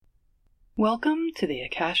Welcome to the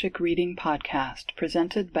Akashic Reading Podcast,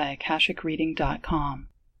 presented by AkashicReading.com,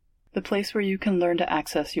 the place where you can learn to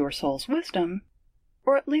access your soul's wisdom,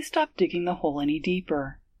 or at least stop digging the hole any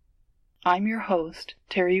deeper. I'm your host,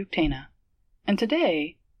 Terry Uktana, and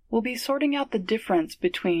today we'll be sorting out the difference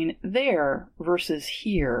between there versus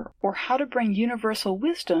here, or how to bring universal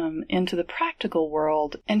wisdom into the practical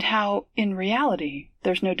world, and how, in reality,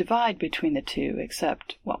 there's no divide between the two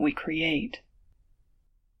except what we create.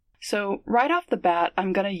 So, right off the bat,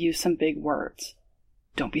 I'm going to use some big words.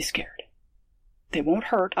 Don't be scared. They won't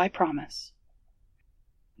hurt, I promise.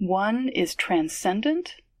 One is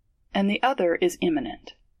transcendent, and the other is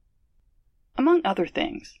immanent. Among other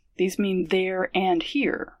things, these mean there and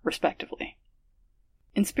here, respectively.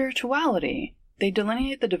 In spirituality, they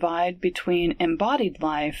delineate the divide between embodied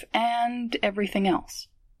life and everything else.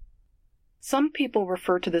 Some people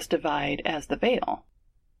refer to this divide as the veil,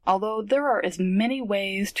 although there are as many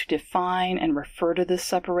ways to define and refer to this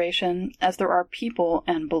separation as there are people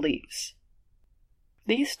and beliefs.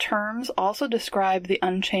 These terms also describe the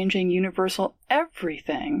unchanging universal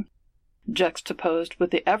everything, juxtaposed with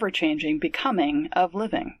the ever-changing becoming of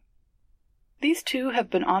living. These two have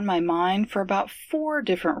been on my mind for about 4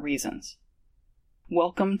 different reasons.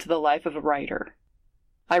 Welcome to the life of a writer.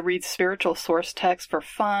 I read spiritual source texts for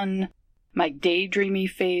fun. My daydreamy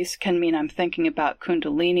face can mean I'm thinking about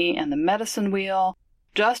Kundalini and the medicine wheel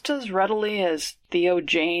just as readily as Theo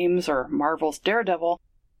James or Marvel's Daredevil,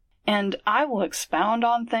 and I will expound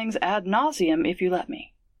on things ad nauseum if you let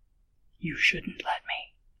me. You shouldn't let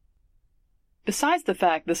me. Besides the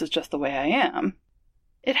fact this is just the way I am,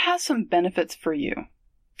 it has some benefits for you,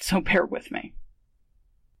 so bear with me.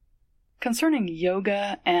 Concerning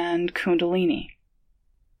yoga and Kundalini.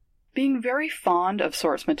 Being very fond of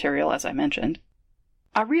source material, as I mentioned,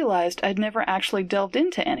 I realized I'd never actually delved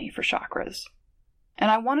into any for chakras, and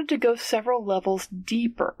I wanted to go several levels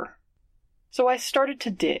deeper, so I started to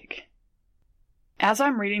dig. As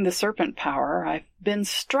I'm reading The Serpent Power, I've been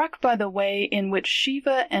struck by the way in which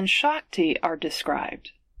Shiva and Shakti are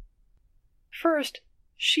described. First,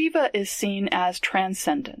 Shiva is seen as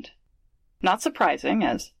transcendent. Not surprising,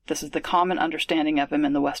 as this is the common understanding of him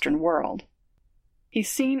in the Western world. He's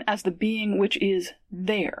seen as the being which is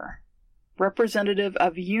there, representative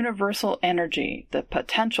of universal energy, the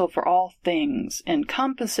potential for all things,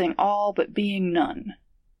 encompassing all but being none.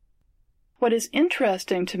 What is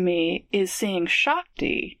interesting to me is seeing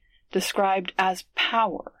Shakti described as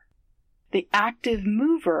power, the active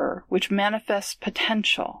mover which manifests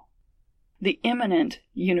potential, the immanent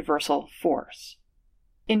universal force.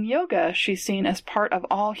 In yoga, she's seen as part of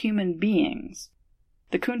all human beings,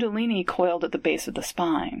 the Kundalini coiled at the base of the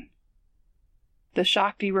spine. The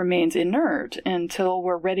Shakti remains inert until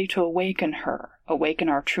we're ready to awaken her, awaken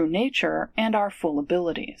our true nature and our full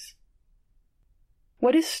abilities.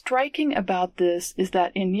 What is striking about this is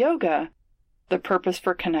that in yoga, the purpose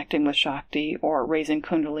for connecting with Shakti or raising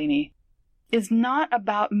Kundalini is not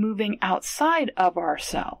about moving outside of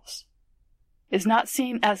ourselves, is not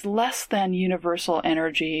seen as less than universal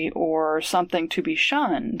energy or something to be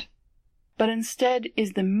shunned, but instead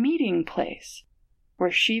is the meeting place where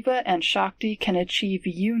Shiva and Shakti can achieve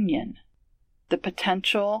union, the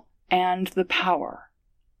potential and the power.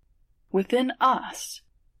 Within us,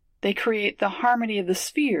 they create the harmony of the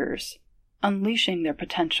spheres, unleashing their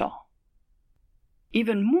potential.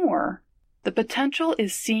 Even more, the potential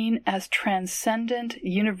is seen as transcendent,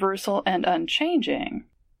 universal, and unchanging,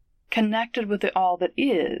 connected with the all that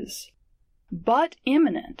is, but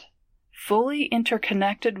immanent, fully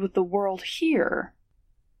interconnected with the world here,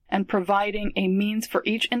 and providing a means for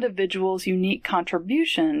each individual's unique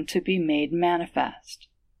contribution to be made manifest.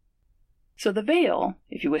 So the veil,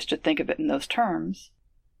 if you wish to think of it in those terms,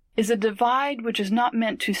 is a divide which is not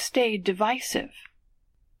meant to stay divisive.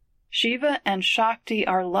 Shiva and Shakti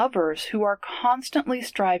are lovers who are constantly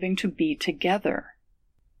striving to be together.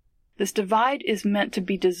 This divide is meant to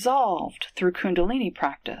be dissolved through Kundalini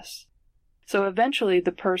practice. So eventually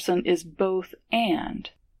the person is both and,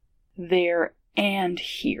 there and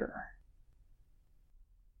here.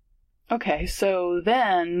 Okay, so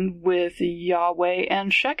then with Yahweh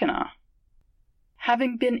and Shekinah.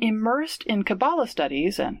 Having been immersed in Kabbalah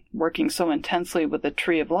studies and working so intensely with the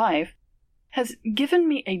Tree of Life, has given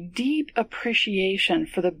me a deep appreciation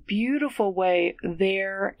for the beautiful way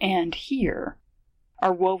there and here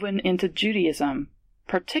are woven into Judaism,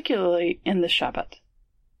 particularly in the Shabbat.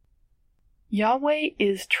 Yahweh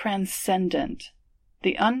is transcendent,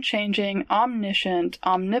 the unchanging, omniscient,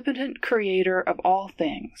 omnipotent creator of all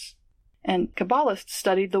things. And Kabbalists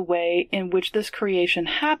studied the way in which this creation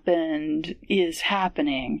happened, is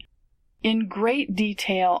happening, in great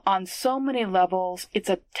detail on so many levels. It's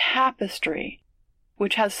a tapestry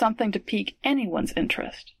which has something to pique anyone's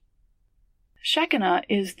interest. Shekinah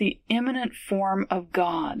is the immanent form of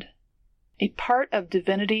God, a part of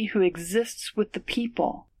divinity who exists with the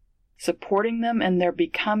people, supporting them in their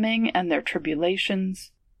becoming and their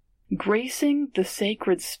tribulations, gracing the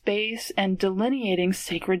sacred space and delineating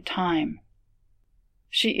sacred time.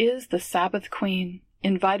 She is the Sabbath Queen,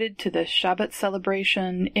 invited to the Shabbat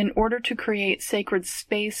celebration in order to create sacred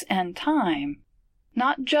space and time,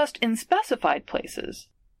 not just in specified places,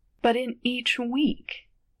 but in each week.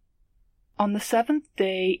 On the seventh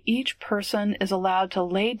day, each person is allowed to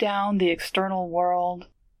lay down the external world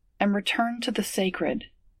and return to the sacred,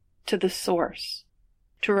 to the source,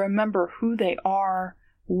 to remember who they are,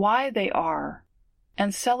 why they are,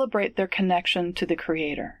 and celebrate their connection to the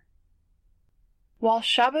Creator. While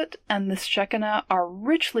Shabbat and the Shekinah are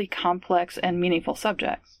richly complex and meaningful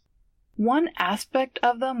subjects, one aspect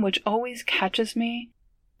of them which always catches me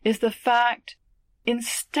is the fact,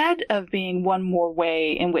 instead of being one more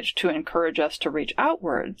way in which to encourage us to reach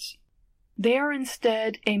outwards, they are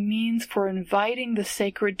instead a means for inviting the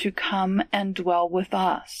sacred to come and dwell with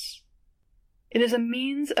us. It is a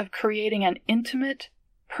means of creating an intimate,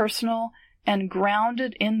 personal, and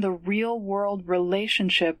grounded in the real-world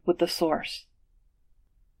relationship with the Source.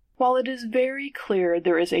 While it is very clear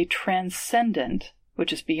there is a transcendent,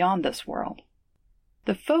 which is beyond this world,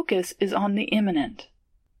 the focus is on the immanent,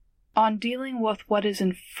 on dealing with what is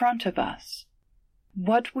in front of us,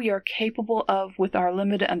 what we are capable of with our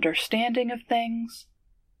limited understanding of things,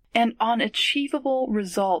 and on achievable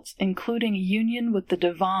results including union with the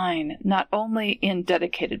divine not only in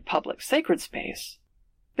dedicated public sacred space,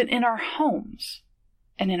 but in our homes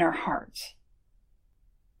and in our hearts.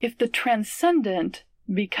 If the transcendent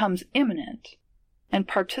becomes immanent and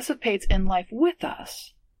participates in life with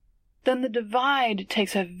us, then the divide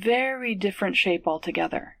takes a very different shape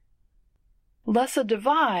altogether. Less a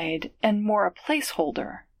divide and more a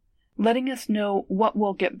placeholder, letting us know what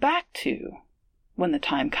we'll get back to when the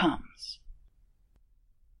time comes.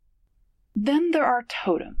 Then there are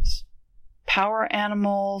totems, power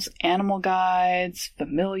animals, animal guides,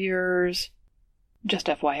 familiars. Just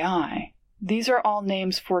FYI, these are all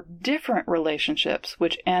names for different relationships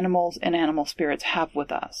which animals and animal spirits have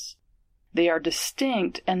with us. They are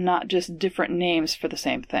distinct and not just different names for the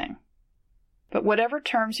same thing. But whatever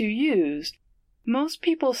terms you use, most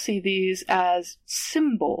people see these as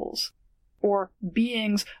symbols or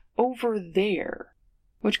beings over there,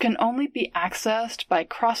 which can only be accessed by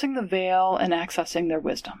crossing the veil and accessing their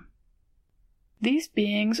wisdom. These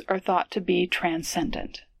beings are thought to be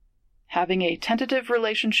transcendent, having a tentative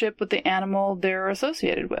relationship with the animal they're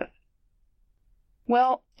associated with.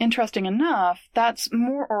 Well, interesting enough, that's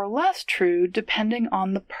more or less true depending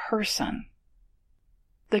on the person.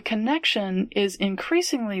 The connection is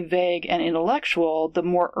increasingly vague and intellectual the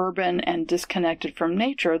more urban and disconnected from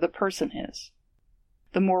nature the person is.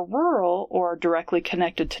 The more rural or directly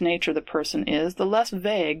connected to nature the person is, the less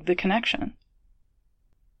vague the connection.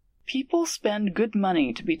 People spend good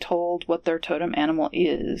money to be told what their totem animal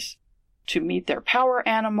is, to meet their power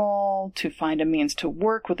animal, to find a means to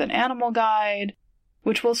work with an animal guide,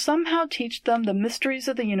 which will somehow teach them the mysteries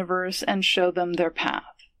of the universe and show them their path.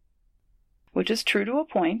 Which is true to a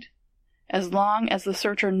point, as long as the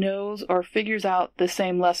searcher knows or figures out the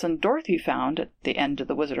same lesson Dorothy found at the end of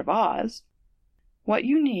The Wizard of Oz. What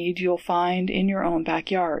you need you'll find in your own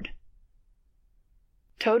backyard.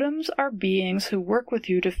 Totems are beings who work with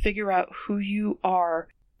you to figure out who you are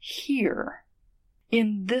here,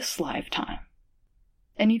 in this lifetime.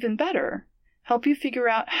 And even better, help you figure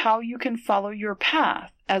out how you can follow your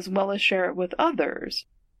path as well as share it with others,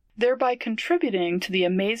 thereby contributing to the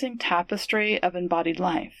amazing tapestry of embodied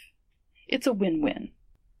life. It's a win-win.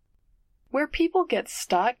 Where people get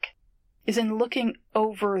stuck is in looking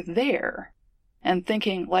over there and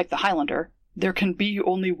thinking, like the Highlander, there can be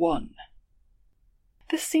only one.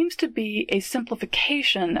 This seems to be a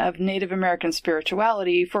simplification of Native American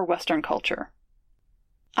spirituality for Western culture.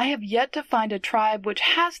 I have yet to find a tribe which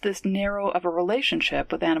has this narrow of a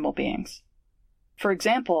relationship with animal beings. For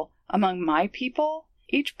example, among my people,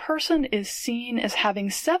 each person is seen as having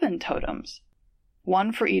 7 totems,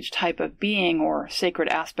 one for each type of being or sacred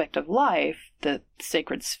aspect of life, the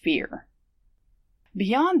sacred sphere.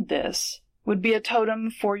 Beyond this would be a totem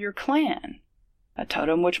for your clan, a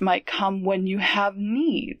totem which might come when you have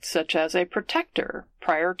needs, such as a protector,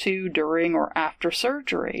 prior to, during, or after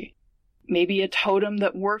surgery. Maybe a totem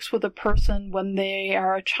that works with a person when they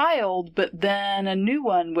are a child, but then a new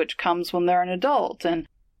one which comes when they're an adult, and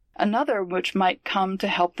another which might come to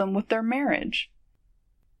help them with their marriage.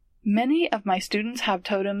 Many of my students have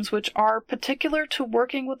totems which are particular to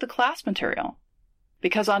working with the class material,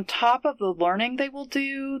 because on top of the learning they will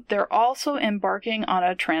do, they're also embarking on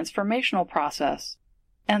a transformational process,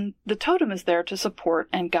 and the totem is there to support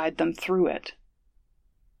and guide them through it.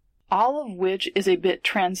 All of which is a bit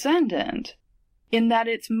transcendent, in that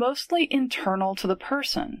it's mostly internal to the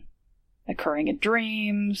person, occurring in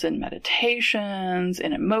dreams, in meditations,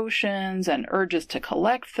 in emotions, and urges to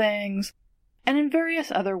collect things, and in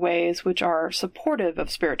various other ways which are supportive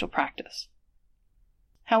of spiritual practice.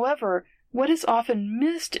 However, what is often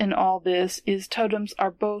missed in all this is totems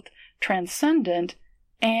are both transcendent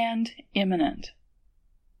and immanent.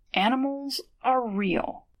 Animals are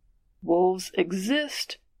real. Wolves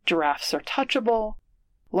exist, giraffes are touchable,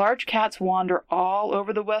 large cats wander all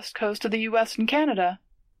over the west coast of the US and Canada,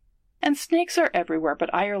 and snakes are everywhere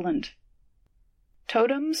but Ireland.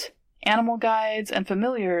 Totems, animal guides, and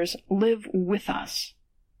familiars live with us.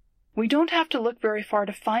 We don't have to look very far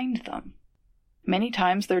to find them. Many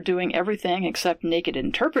times they're doing everything except naked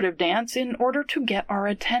interpretive dance in order to get our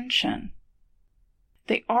attention.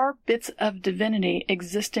 They are bits of divinity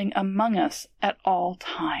existing among us at all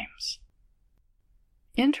times.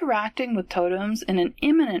 Interacting with totems in an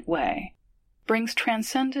immanent way brings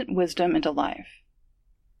transcendent wisdom into life.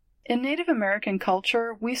 In Native American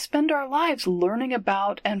culture, we spend our lives learning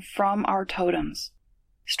about and from our totems,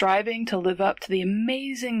 striving to live up to the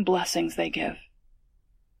amazing blessings they give.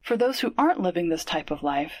 For those who aren't living this type of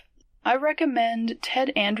life, I recommend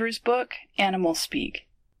Ted Andrews' book, Animal Speak.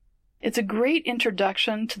 It's a great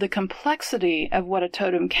introduction to the complexity of what a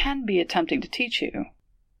totem can be attempting to teach you,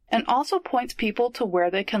 and also points people to where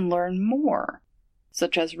they can learn more,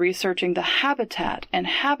 such as researching the habitat and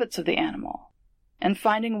habits of the animal, and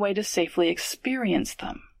finding a way to safely experience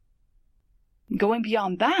them. Going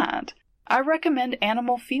beyond that, I recommend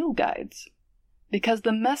animal field guides, because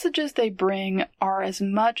the messages they bring are as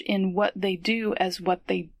much in what they do as what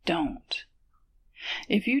they don't.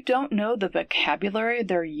 If you don't know the vocabulary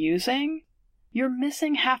they're using, you're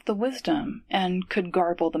missing half the wisdom and could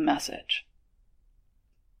garble the message.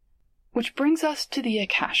 Which brings us to the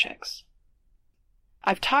Akashics.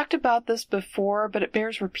 I've talked about this before, but it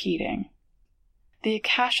bears repeating. The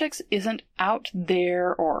Akashics isn't out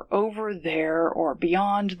there or over there or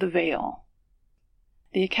beyond the veil.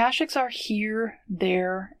 The Akashics are here,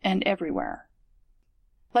 there, and everywhere.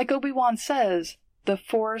 Like Obi-Wan says, the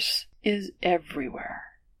Force is everywhere.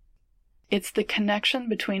 It's the connection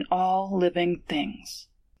between all living things.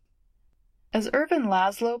 As Ervin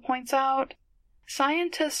Laszlo points out,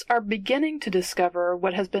 scientists are beginning to discover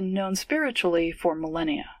what has been known spiritually for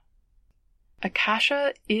millennia.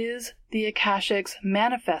 Akasha is the Akashics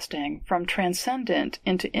manifesting from transcendent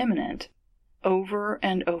into immanent over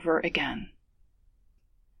and over again.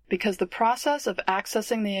 Because the process of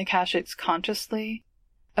accessing the Akashics consciously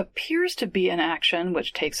appears to be an action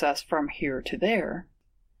which takes us from here to there,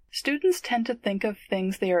 students tend to think of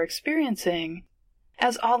things they are experiencing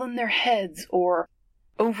as all in their heads or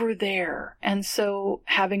over there, and so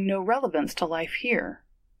having no relevance to life here.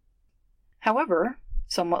 However,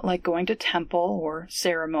 somewhat like going to temple or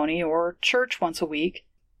ceremony or church once a week,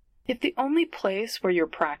 if the only place where you're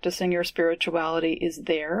practicing your spirituality is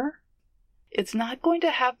there, it's not going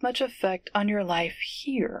to have much effect on your life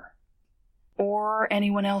here, or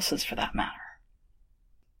anyone else's for that matter.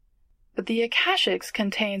 But the Akashics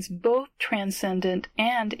contains both transcendent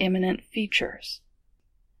and immanent features.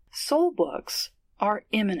 Soul books are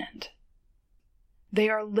immanent. They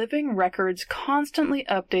are living records constantly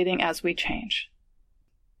updating as we change.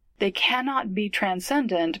 They cannot be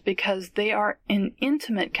transcendent because they are in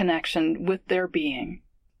intimate connection with their being,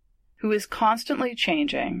 who is constantly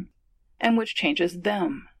changing, and which changes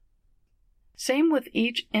them. Same with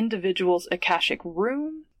each individual's Akashic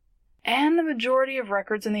room, and the majority of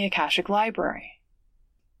records in the Akashic library.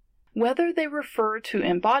 Whether they refer to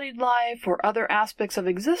embodied life or other aspects of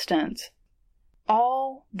existence,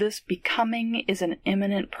 all this becoming is an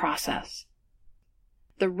immanent process.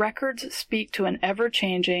 The records speak to an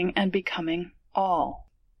ever-changing and becoming all.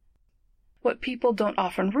 What people don't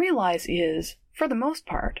often realize is, for the most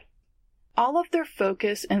part, all of their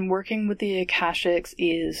focus in working with the Akashics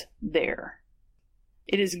is there.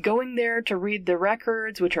 It is going there to read the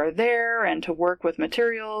records which are there and to work with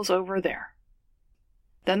materials over there.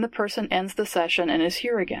 Then the person ends the session and is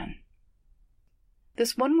here again.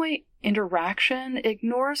 This one-way interaction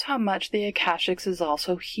ignores how much the Akashics is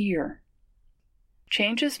also here.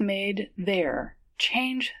 Changes made there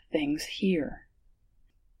change things here.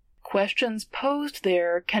 Questions posed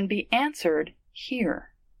there can be answered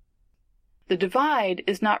here. The divide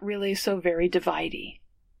is not really so very dividey.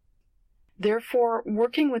 Therefore,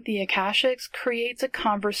 working with the Akashics creates a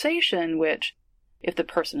conversation which, if the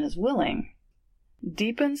person is willing,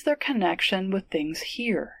 deepens their connection with things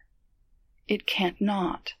here. It can't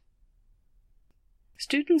not.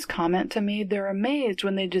 Students comment to me they're amazed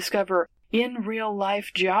when they discover in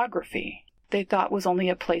real-life geography they thought was only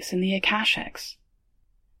a place in the Akashics.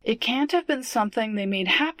 It can't have been something they made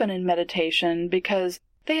happen in meditation because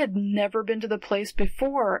they had never been to the place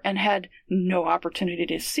before and had no opportunity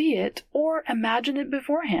to see it or imagine it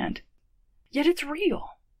beforehand. Yet it's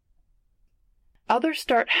real. Others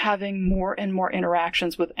start having more and more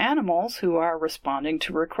interactions with animals who are responding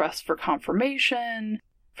to requests for confirmation,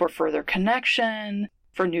 for further connection,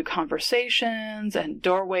 for new conversations, and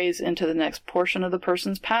doorways into the next portion of the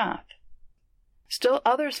person's path. Still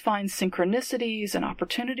others find synchronicities and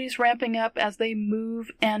opportunities ramping up as they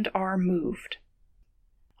move and are moved.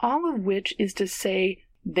 All of which is to say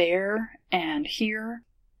there and here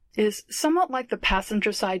is somewhat like the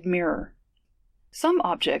passenger side mirror. Some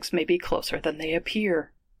objects may be closer than they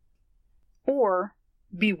appear, or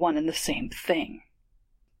be one and the same thing.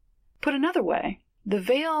 Put another way, the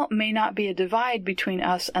veil may not be a divide between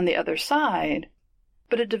us and the other side,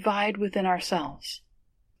 but a divide within ourselves.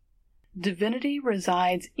 Divinity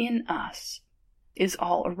resides in us, is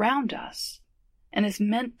all around us, and is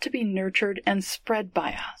meant to be nurtured and spread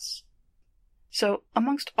by us. So,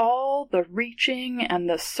 amongst all the reaching and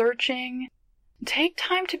the searching, take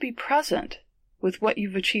time to be present with what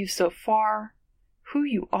you've achieved so far, who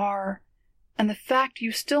you are, and the fact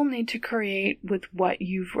you still need to create with what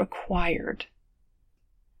you've acquired.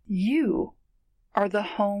 You are the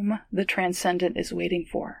home the transcendent is waiting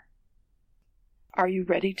for. Are you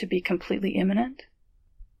ready to be completely immanent?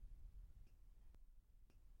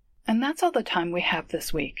 And that's all the time we have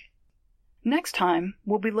this week. Next time,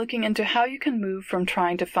 we'll be looking into how you can move from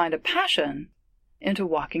trying to find a passion into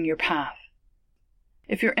walking your path.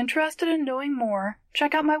 If you're interested in knowing more,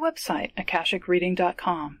 check out my website,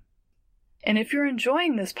 akashicreading.com. And if you're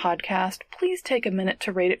enjoying this podcast, please take a minute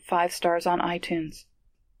to rate it 5 stars on iTunes.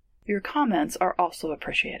 Your comments are also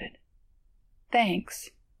appreciated. Thanks.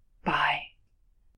 Bye.